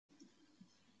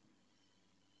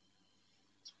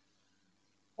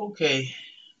Okay,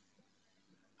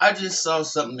 I just saw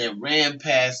something that ran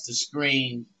past the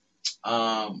screen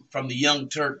from the Young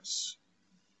Turks,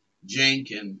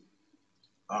 Jink, and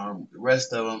the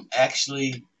rest of them.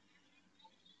 Actually,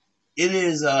 it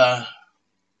is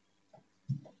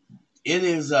it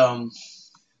is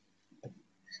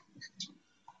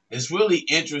it's really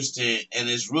interesting and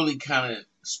it's really kind of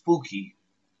spooky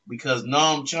because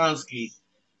Noam Chomsky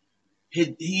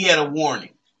he had a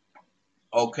warning.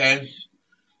 Okay,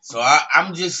 so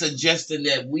I'm just suggesting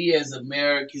that we as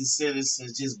American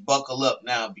citizens just buckle up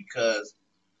now because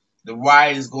the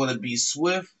ride is going to be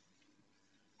swift.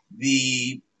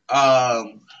 The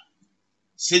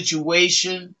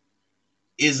situation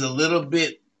is a little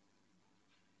bit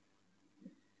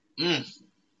mm,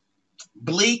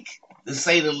 bleak, to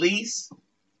say the least.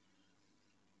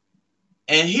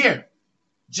 And here,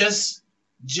 just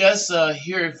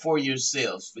hear it for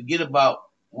yourselves. Forget about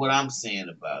what I'm saying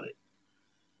about it.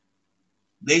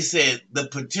 They said the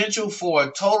potential for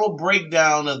a total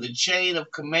breakdown of the chain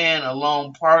of command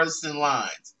along partisan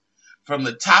lines, from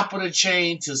the top of the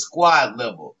chain to squad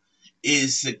level,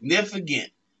 is significant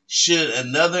should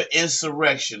another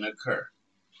insurrection occur.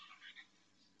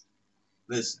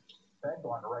 Listen.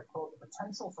 On the right quote, the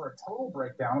potential for a total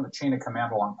breakdown of the chain of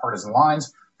command along partisan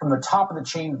lines from the top of the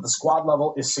chain to the squad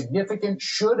level is significant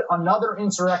should another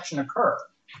insurrection occur.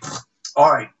 All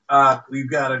right. We've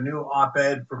got a new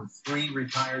op-ed from 3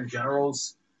 retired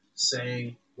generals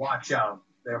saying, watch out,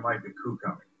 there might be a coup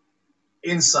coming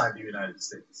inside the United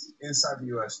States, inside the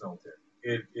U.S. military.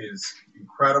 It is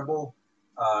incredible.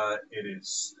 It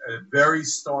is a very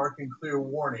stark and clear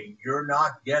warning. You're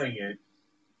not getting it.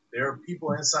 There are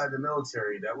people inside the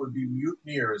military that would be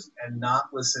mutineers and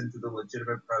not listen to the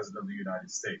legitimate president of the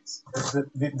United States.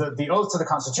 The oath to the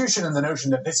Constitution and the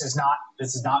notion that this is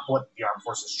not what the armed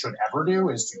forces should ever do,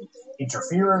 is to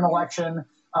interfere in an election,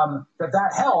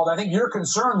 that held. I think your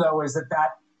concern, though, is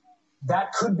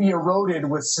that could be eroded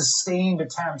with sustained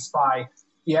attempts by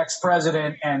the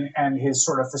ex-president and his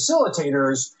sort of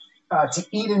facilitators to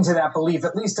eat into that belief,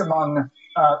 at least among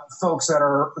folks that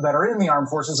are in the armed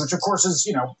forces, which of course is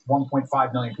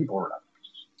 1.5 million people or whatever.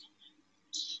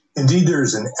 Indeed, there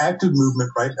is an active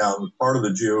movement right now on the part of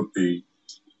the GOP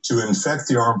to infect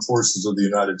the armed forces of the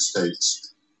United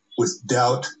States with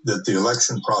doubt that the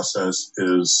election process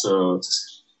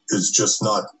is just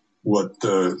not what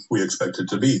we expect it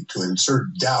to be. To insert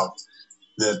doubt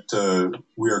that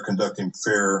we are conducting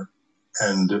fair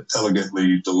and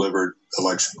elegantly delivered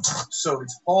elections. So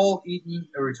it's Paul Eaton,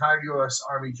 a retired U.S.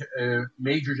 Army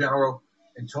Major General,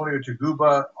 Antonio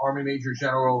Taguba, Army Major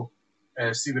General,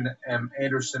 Stephen M.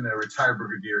 Anderson, a retired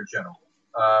Brigadier General.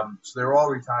 So they're all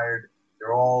retired.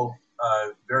 They're all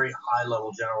very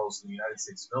high-level generals in the United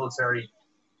States military.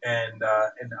 And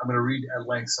I'm going to read at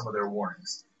length some of their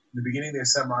warnings. In the beginning, they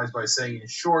summarized by saying, in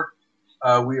short,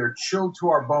 we are chilled to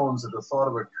our bones at the thought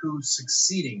of a coup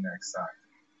succeeding next time.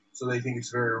 So they think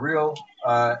it's very real,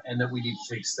 and that we need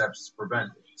to take steps to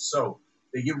prevent it. So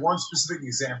they give one specific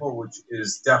example, which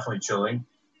is definitely chilling.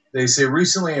 They say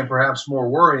recently, and perhaps more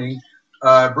worrying,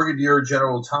 Brigadier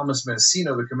General Thomas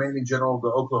Massino, the commanding general of the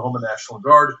Oklahoma National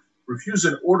Guard, refused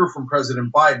an order from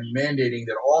President Biden mandating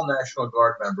that all National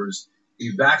Guard members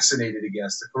be vaccinated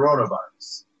against the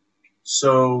coronavirus.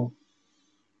 So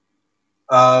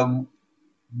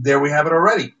there we have it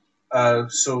already.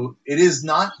 So it is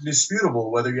not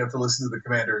disputable whether you have to listen to the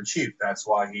commander-in-chief. That's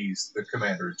why he's the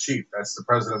commander-in-chief. That's the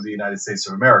president of the United States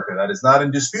of America. That is not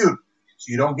in dispute. So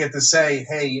you don't get to say,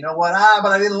 hey, you know what?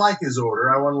 But I didn't like his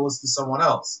order. I want to listen to someone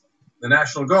else. The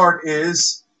National Guard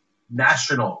is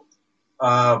national.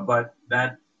 But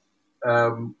that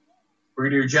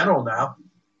Brigadier General now,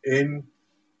 in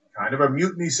kind of a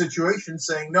mutiny situation,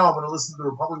 saying, no, I'm going to listen to the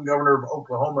Republican governor of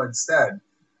Oklahoma instead,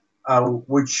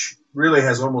 which really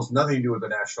has almost nothing to do with the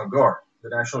National Guard. The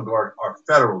National Guard are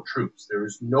federal troops. There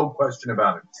is no question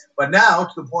about it. But now,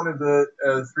 to the point of the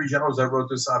 3 generals that wrote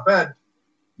this op-ed,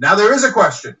 now there is a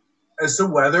question as to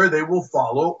whether they will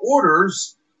follow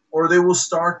orders or they will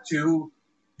start to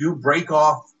break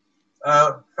off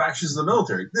factions of the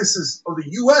military. This is of the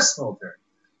U.S. military.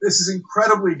 This is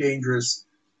incredibly dangerous.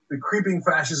 The creeping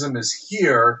fascism is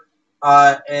here.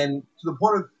 And to the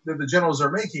point that the generals are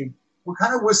making, we're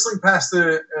kind of whistling past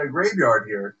the graveyard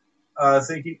here,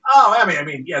 thinking,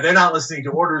 yeah, they're not listening to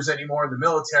orders anymore in the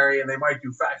military, and they might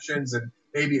do factions and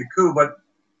maybe a coup. But,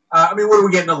 what are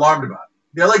we getting alarmed about?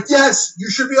 They're like, yes,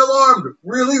 you should be alarmed,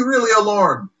 really, really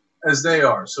alarmed, as they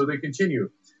are. So they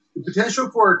continue. The potential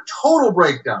for a total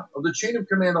breakdown of the chain of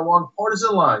command along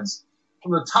partisan lines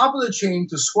from the top of the chain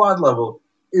to squad level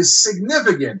is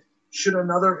significant should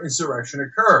another insurrection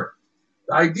occur.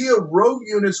 The idea of rogue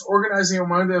units organizing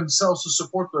among themselves to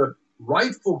support the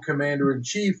rightful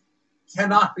commander-in-chief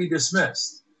cannot be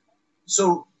dismissed.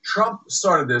 So Trump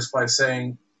started this by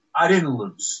saying, I didn't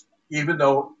lose, even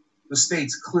though the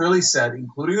states clearly said,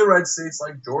 including the red states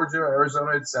like Georgia,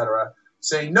 Arizona, etc.,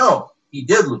 saying, no, he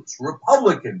did lose.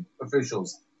 Republican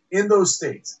officials in those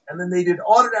states. And then they did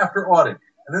audit after audit.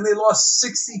 And then they lost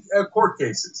 60 court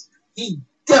cases. He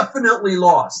definitely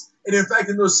lost. And in fact,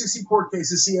 in those 60 court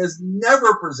cases, he has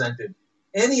never presented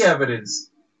any evidence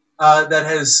that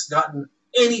has gotten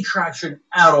any traction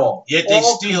at all. Yet they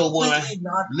still want to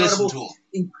listen to him.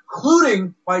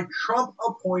 Including by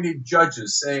Trump-appointed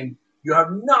judges saying, you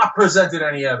have not presented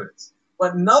any evidence.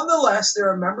 But nonetheless,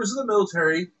 there are members of the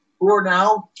military who are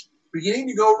now beginning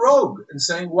to go rogue and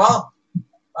saying, well,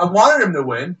 I wanted him to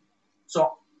win,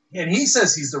 and he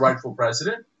says he's the rightful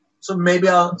president, so maybe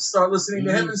I'll start listening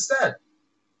to him instead.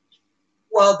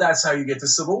 Well, that's how you get to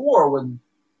civil war, when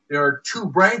there are two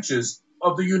branches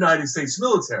of the United States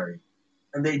military,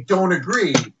 and they don't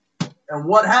agree. And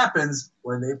what happens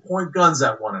when they point guns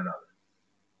at one another?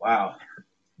 Wow.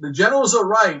 The generals are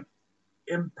right.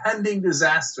 Impending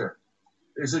disaster.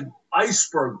 There's an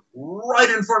iceberg right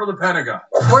in front of the Pentagon.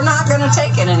 We're not going to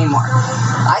take it anymore.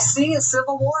 I see a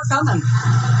civil war coming.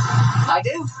 I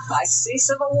do. I see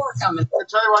civil war coming. I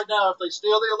tell you right now, if they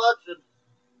steal the election,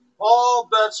 all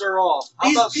bets are off.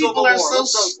 These people are so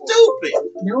stupid.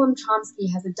 Noam Chomsky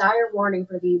has a dire warning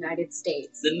for the United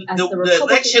States. The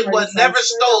election was never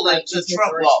stolen to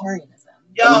Trump law.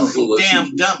 Y'all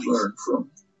damn dummies. Learned from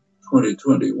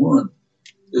 2021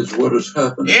 is what is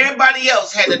happening. Everybody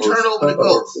else had to turn over the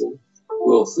ghost,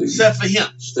 wealthy, except for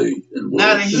him. State and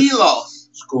now that he lost,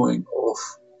 it's going off,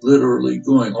 literally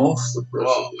going off the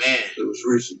president. Oh man! There was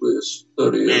recently a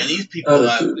study of these people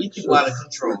out of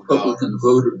control. Republican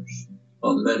voters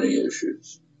on many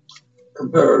issues.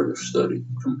 Comparative study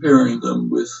comparing them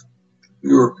with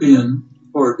European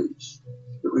parties.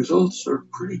 The results are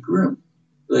pretty grim.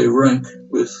 They rank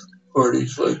with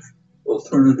parties like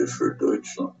Alternative for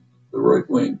Deutschland, the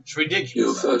right-wing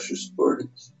neo-fascist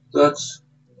parties. That's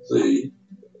it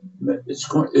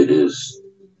is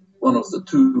one of the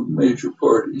two major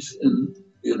parties in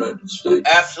the United States.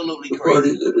 Absolutely the crazy.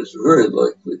 Party that is very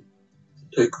likely to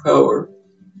take power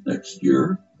next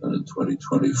year and in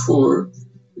 2024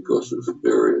 because of the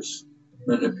various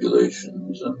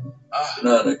manipulations and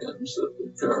shenanigans that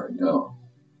they're carrying out.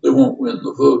 They won't win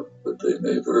the vote, but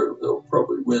they'll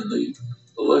probably win the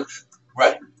election.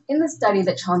 Right. In the study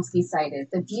that Chomsky cited,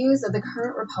 the views of the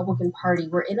current Republican Party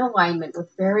were in alignment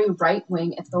with very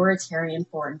right-wing authoritarian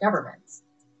foreign governments.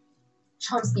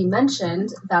 Chomsky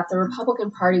mentioned that the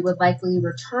Republican Party would likely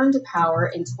return to power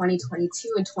in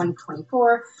 2022 and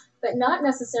 2024, but not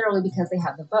necessarily because they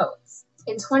have the votes.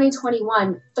 In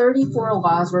 2021, 34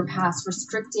 laws were passed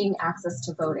restricting access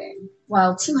to voting,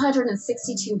 while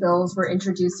 262 bills were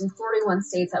introduced in 41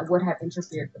 states that would have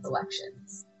interfered with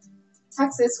elections.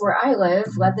 Texas, where I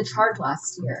live, led the charge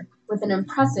last year, with an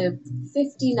impressive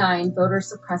 59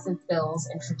 voter-suppressive bills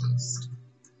introduced.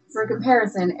 For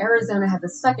comparison, Arizona had the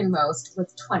second most,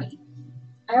 with 20.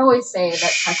 I always say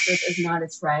that Texas is not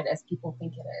as red as people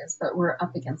think it is, but we're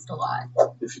up against a lot.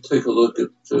 If you take a look at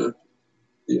the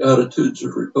attitudes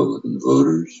of Republican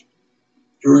voters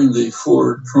during the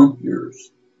 4 Trump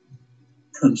years,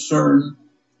 concern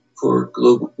for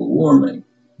global warming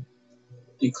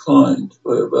declined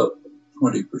by about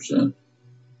 20%.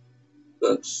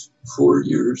 That's 4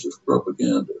 years of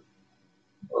propaganda.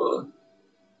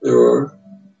 There are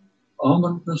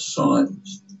ominous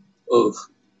signs of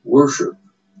worship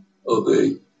of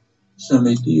a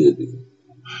semi-deity.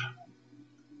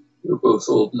 You're both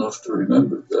old enough to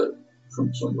remember that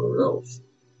from somewhere else.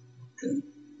 Okay.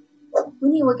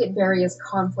 When you look at various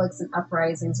conflicts and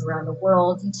uprisings around the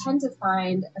world, you tend to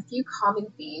find a few common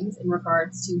themes in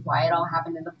regards to why it all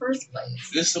happened in the first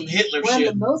place. There's some Hitler One shit.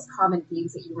 of the most common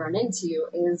themes that you run into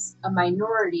is a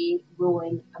minority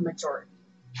ruling a majority.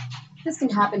 This can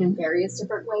happen in various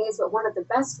different ways, but one of the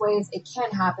best ways it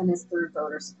can happen is through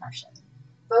voter suppression.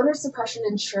 Voter suppression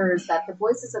ensures that the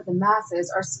voices of the masses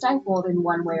are stifled in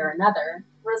one way or another,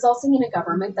 resulting in a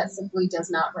government that simply does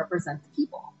not represent the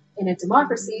people. In a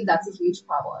democracy, that's a huge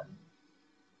problem.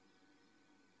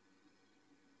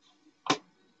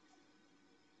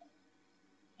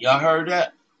 Y'all heard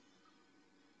that?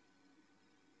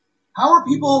 How are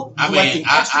people electing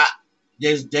extra?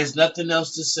 There's nothing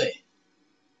else to say.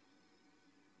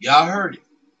 Y'all heard it.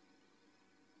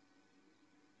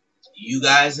 You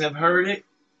guys have heard it.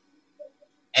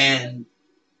 And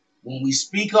when we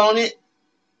speak on it,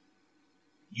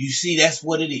 you see that's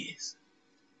what it is.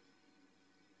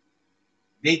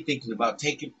 They thinking about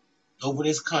taking over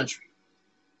this country.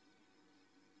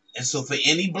 And so for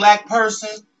any black person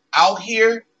out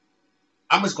here,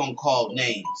 I'm just going to call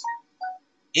names.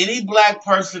 Any black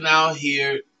person out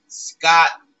here, Scott,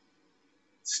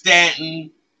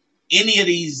 Stanton, any of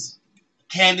these,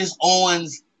 Candace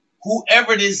Owens,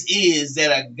 whoever this is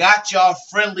that got y'all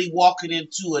friendly walking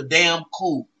into a damn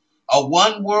coup, a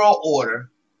one world order,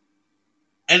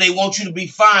 and they want you to be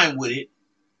fine with it,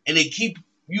 and they keep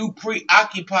you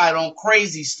preoccupied on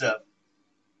crazy stuff.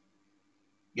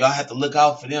 Y'all have to look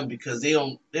out for them because they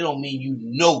don't mean you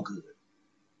no good.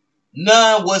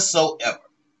 None whatsoever.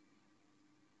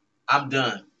 I'm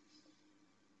done.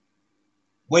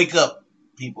 Wake up,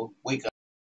 people. Wake up.